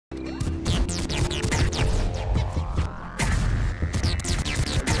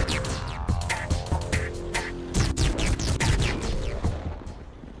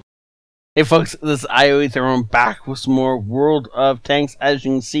Hey folks, this is ioEther back with some more World of Tanks. As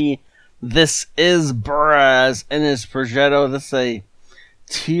you can see, this is Burraz and it's Progetto. This is a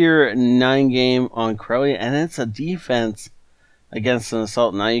tier 9 game on Corellia, and it's a defense against an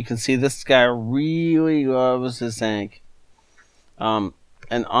assault. Now you can see this guy really loves his tank. And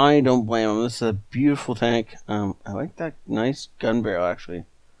I don't blame him. This is a beautiful tank. I like that nice gun barrel actually.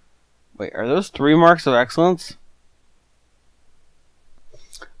 Wait, are those 3 marks of excellence?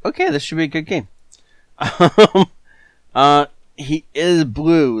 Okay, this should be a good game. He is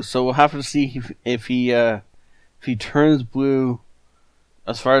blue, so we'll have to see if he turns blue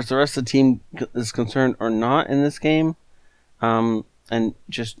as far as the rest of the team is concerned or not in this game. And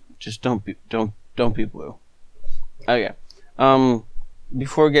just don't be blue. Okay.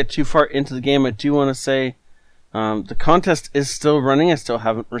 Before we get too far into the game, I do want to say the contest is still running. I still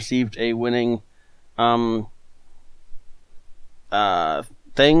haven't received a winning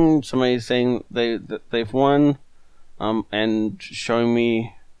thing. Somebody's saying they've won, and showing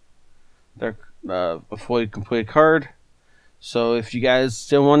me their a fully completed card. So if you guys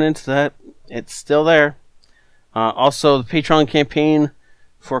still want into that, it's still there. Also, the Patreon campaign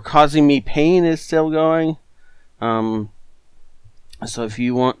for causing me pain is still going. So if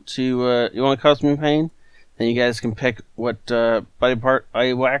you want to cause me pain, then you guys can pick what body part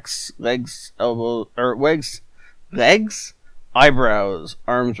I wax, legs, elbows, or legs, eyebrows,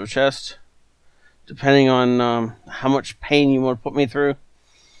 arms, or chest, depending on how much pain you want to put me through,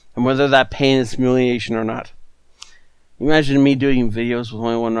 and whether that pain is humiliation or not. Imagine me doing videos with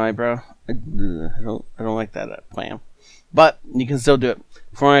only one eyebrow. I don't like that plan, but you can still do it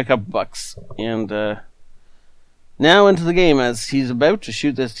for only a couple bucks. And now into the game, as he's about to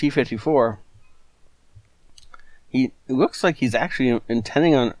shoot this T-54. It looks like he's actually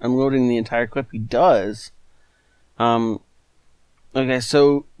intending on unloading the entire clip. He does. Okay,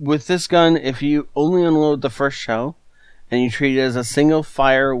 so with this gun, if you only unload the first shell and you treat it as a single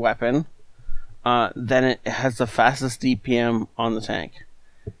fire weapon, then it has the fastest DPM on the tank.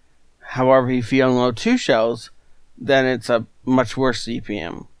 However, if you unload 2 shells, then it's a much worse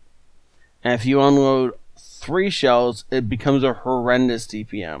DPM. And if you unload 3 shells, it becomes a horrendous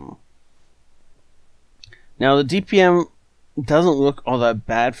DPM. Now, the DPM doesn't look all that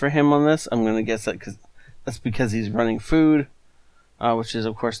bad for him on this. I'm going to guess that's because he's running food. Which is,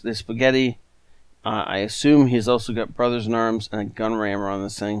 of course, the spaghetti. I assume he's also got brothers in arms and a gun rammer on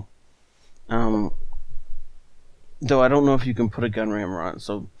this thing. Though I don't know if you can put a gun rammer on it,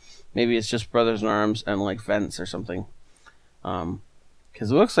 so maybe it's just brothers in arms and like vents or something.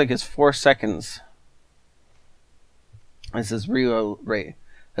 Because it looks like it's 4 seconds. This is reload rate,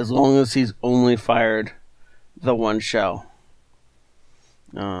 as long as he's only fired the 1 shell.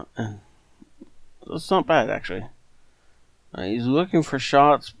 It's not bad actually. He's looking for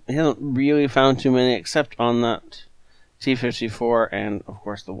shots. He hasn't really found too many, except on that T-54 and, of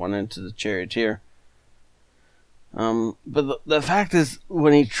course, the one into the charioteer. But the fact is,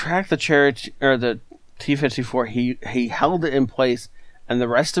 when he tracked the the T-54, he held it in place, and the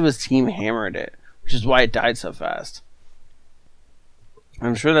rest of his team hammered it, which is why it died so fast.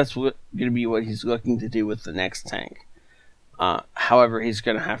 I'm sure that's going to be what he's looking to do with the next tank. However, he's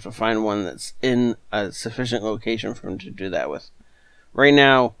going to have to find one that's in a sufficient location for him to do that with. Right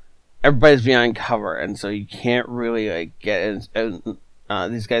now, everybody's behind cover, and so you can't really like get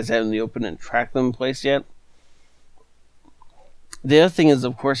these guys out in the open and track them in place yet. The other thing is,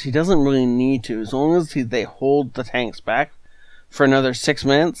 of course, he doesn't really need to. As long as they hold the tanks back for another 6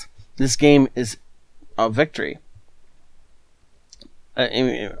 minutes, this game is a victory. I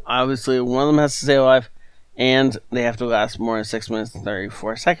mean, obviously, one of them has to stay alive, and they have to last more than 6 minutes and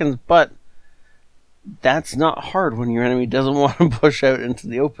 34 seconds, but that's not hard when your enemy doesn't want to push out into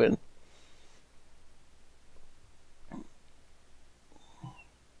the open.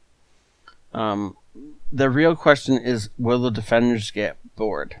 The real question is, will the defenders get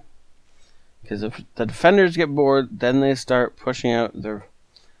bored? Because if the defenders get bored, then they start pushing out their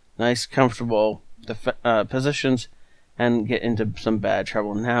nice, comfortable positions and get into some bad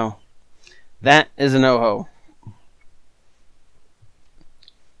trouble. Now, that is an OHO.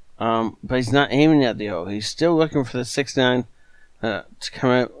 But he's not aiming at the OHO. He's still looking for the 6.9 to come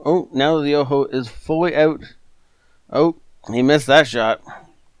out. Oh, now the OHO is fully out. Oh, he missed that shot.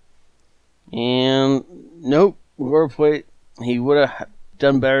 And nope, lower plate. He would have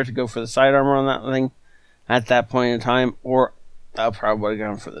done better to go for the side armor on that thing at that point in time, or I probably would have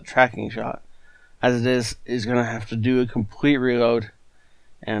gone for the tracking shot. As it is, he's going to have to do a complete reload,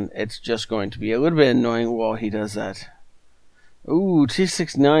 and it's just going to be a little bit annoying while he does that. Ooh,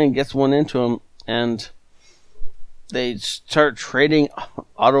 T69 gets one into him, and they start trading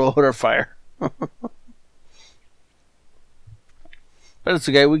autoloader fire. But it's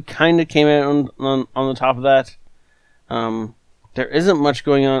okay. We kind of came out on the top of that. There isn't much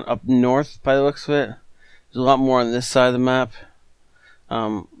going on up north by the looks of it. There's a lot more on this side of the map.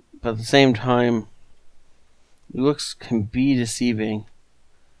 But at the same time, looks can be deceiving.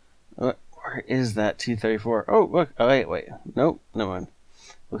 Where is that T-34? Oh, look. Oh, wait. Nope, never mind.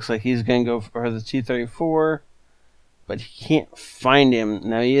 Looks like he's going to go for the T-34, but he can't find him.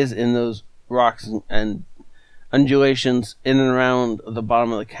 Now, he is in those rocks and undulations in and around the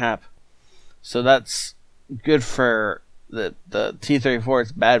bottom of the cap. So that's good for the T-34.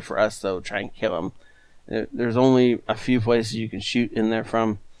 It's bad for us, though, trying to kill him. There's only a few places you can shoot in there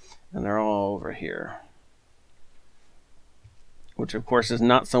from, and they're all over here. Which, of course, is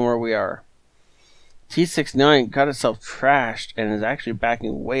not somewhere we are. T-69 got itself trashed and is actually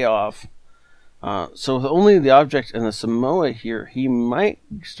backing way off. So with only the object and the Samoa here, he might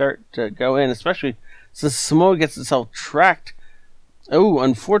start to go in, especially since Samoa gets itself tracked. Oh,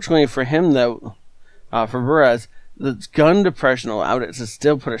 unfortunately for him, though, for Burraz, the gun depression allowed it to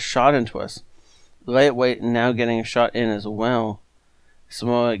still put a shot into us. Lightweight now getting a shot in as well.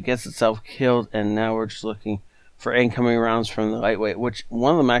 Samoa gets itself killed, and now we're just looking for incoming rounds from the lightweight, which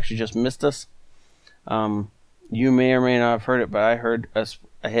one of them actually just missed us. You may or may not have heard it, but I heard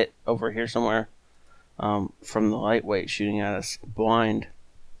a hit over here somewhere from the lightweight shooting at us blind.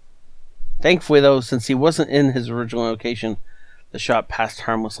 Thankfully, though, since he wasn't in his original location, the shot passed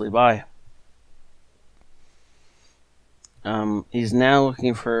harmlessly by. He's now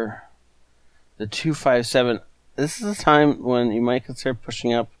looking for the 257. This is a time when you might consider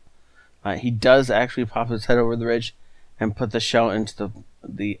pushing up. He does actually pop his head over the ridge and put the shell into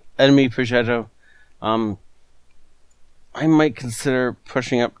the enemy Progetto. I might consider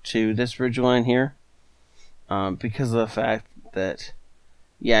pushing up to this ridge line here because of the fact that,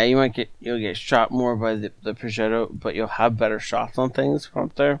 yeah, you'll get shot more by the Progetto, but you'll have better shots on things from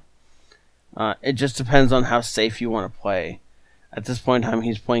up there. It just depends on how safe you want to play. At this point in time,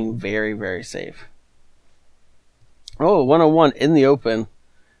 he's playing very, very safe. Oh, 101 in the open.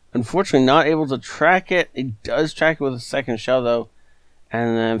 Unfortunately, not able to track it. He does track it with a second shell, though,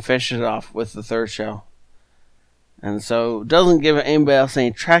 and then finish it off with the third shell. And so, doesn't give anybody else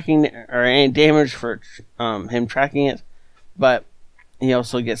any tracking or any damage for him tracking it, but he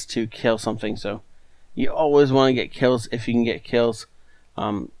also gets to kill something. So, you always want to get kills if you can get kills.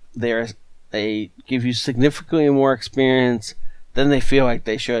 They give you significantly more experience than they feel like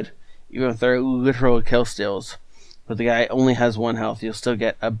they should, even if they're literal kill steals. But the guy only has 1 health, you'll still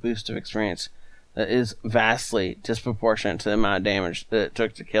get a boost of experience that is vastly disproportionate to the amount of damage that it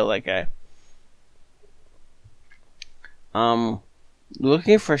took to kill that guy.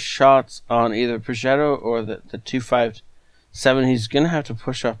 Looking for shots on either Progetto or the 257. He's going to have to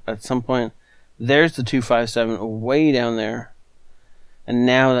push up at some point. There's the 257 way down there. And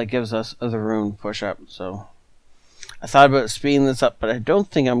now that gives us the room to push up. So I thought about speeding this up, but I don't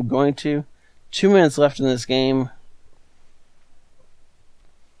think I'm going to. 2 minutes left in this game.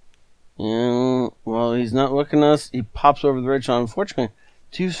 And, well, he's not looking at us. He pops over the ridge. So unfortunately,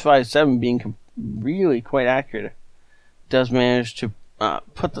 257 being really quite accurate does manage to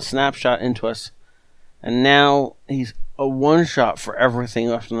put the snapshot into us. And now he's a one-shot for everything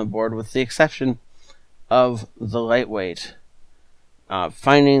left on the board, with the exception of the lightweight.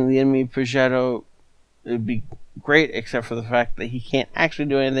 Finding the enemy Progetto would be great, except for the fact that he can't actually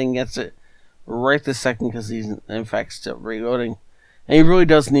do anything against it right this second because he's in fact still reloading. And he really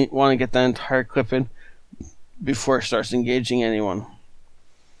does want to get that entire clip in before he starts engaging anyone.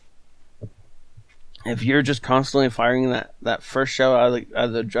 If you're just constantly firing that first shell out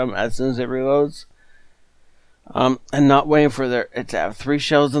of the drum as soon as it reloads, and not waiting for it to have 3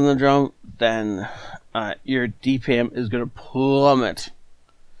 shells in the drum, then your DPM is going to plummet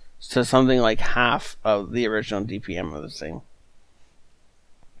to something like half of the original DPM of this thing.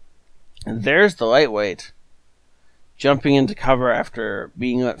 And there's the lightweight jumping into cover after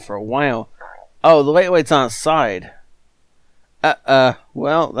being lit for a while. Oh, the lightweight's on its side.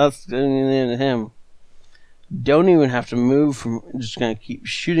 Well, that's getting into him. Don't even have to move from, just going to keep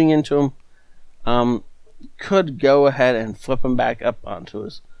shooting into him. Could go ahead and flip him back up onto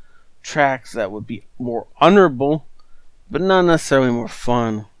his tracks. That would be more honorable, but not necessarily more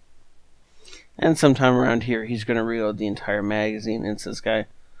fun. And sometime around here, he's going to reload the entire magazine into this guy.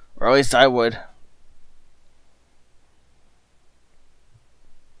 Or at least I would.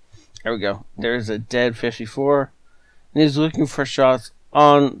 There we go. There's a dead 54. And he's looking for shots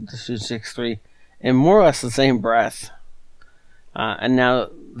on the 263 in more or less the same breath. And now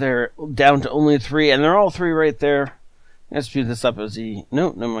they're down to only 3. And they're all 3 right there. Let's speed this up as he...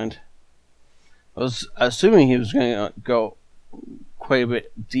 No, never mind. I was assuming he was going to go quite a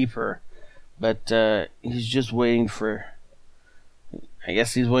bit deeper, but he's just waiting for... I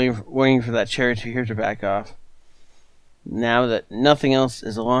guess he's waiting for that charioteer to back off. Now that nothing else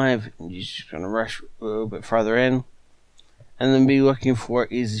is alive, he's just going to rush a little bit farther in, and then be looking for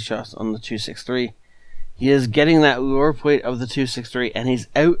easy shots on the 263. He is getting that lower plate of the 263, and he's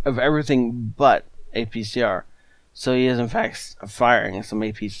out of everything but APCR. So he is in fact firing some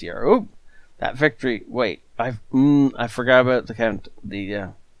APCR. Oh, that victory! Wait, I forgot about the count,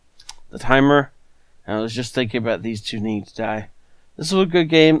 the timer. And I was just thinking about these two needing to die. This was a good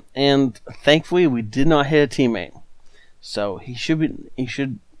game, and thankfully we did not hit a teammate. So he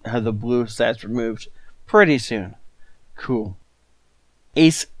should have the blue stats removed pretty soon. Cool.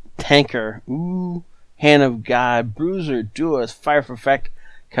 Ace Tanker. Ooh. Hand of God. Bruiser. Duelist. Fire for Effect.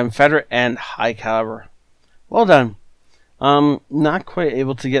 Confederate and High Caliber. Well done. Not quite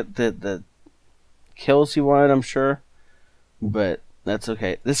able to get the kills he wanted, I'm sure. But that's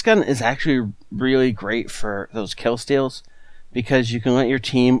okay. This gun is actually really great for those kill steals, because you can let your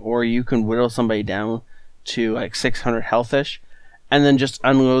team, or you can whittle somebody down to like 600 health-ish, and then just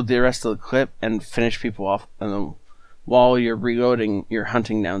unload the rest of the clip and finish people off, and then while you're reloading, you're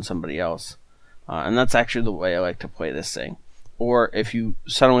hunting down somebody else. And that's actually the way I like to play this thing. Or if you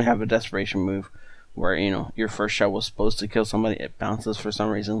suddenly have a desperation move where, you know, your first shot was supposed to kill somebody, it bounces for some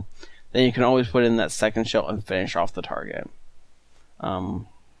reason, then you can always put in that second shot and finish off the target. My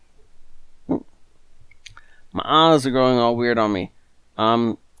eyes are growing all weird on me.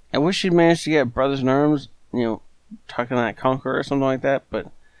 I wish you'd managed to get Brothers in Arms, you know, talking to that Conqueror or something like that, but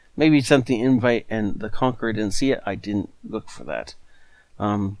maybe he sent the invite and the Conqueror didn't see it. I didn't look for that.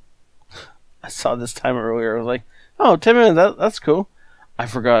 I saw this time earlier. I was like, oh, 10 minutes, that's cool. I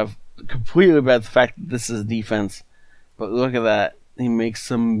forgot completely about the fact that this is defense. But look at that. He makes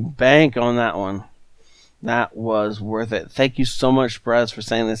some bank on that one. That was worth it. Thank you so much, Braz, for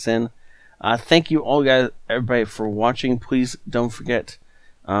sending this in. Thank you all, guys, everybody, for watching. Please don't forget,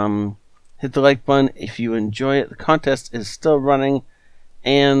 hit the like button if you enjoy it. The contest is still running,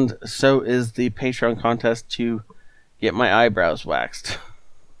 and so is the Patreon contest to get my eyebrows waxed.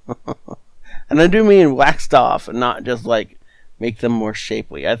 And I do mean waxed off, and not just like make them more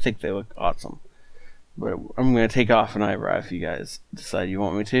shapely. I think they look awesome. But I'm going to take off an eyebrow if you guys decide you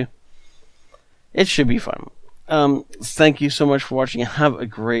want me to. It should be fun. Thank you so much for watching. Have a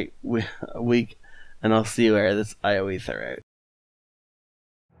great week, and I'll see you later. This ioEther out.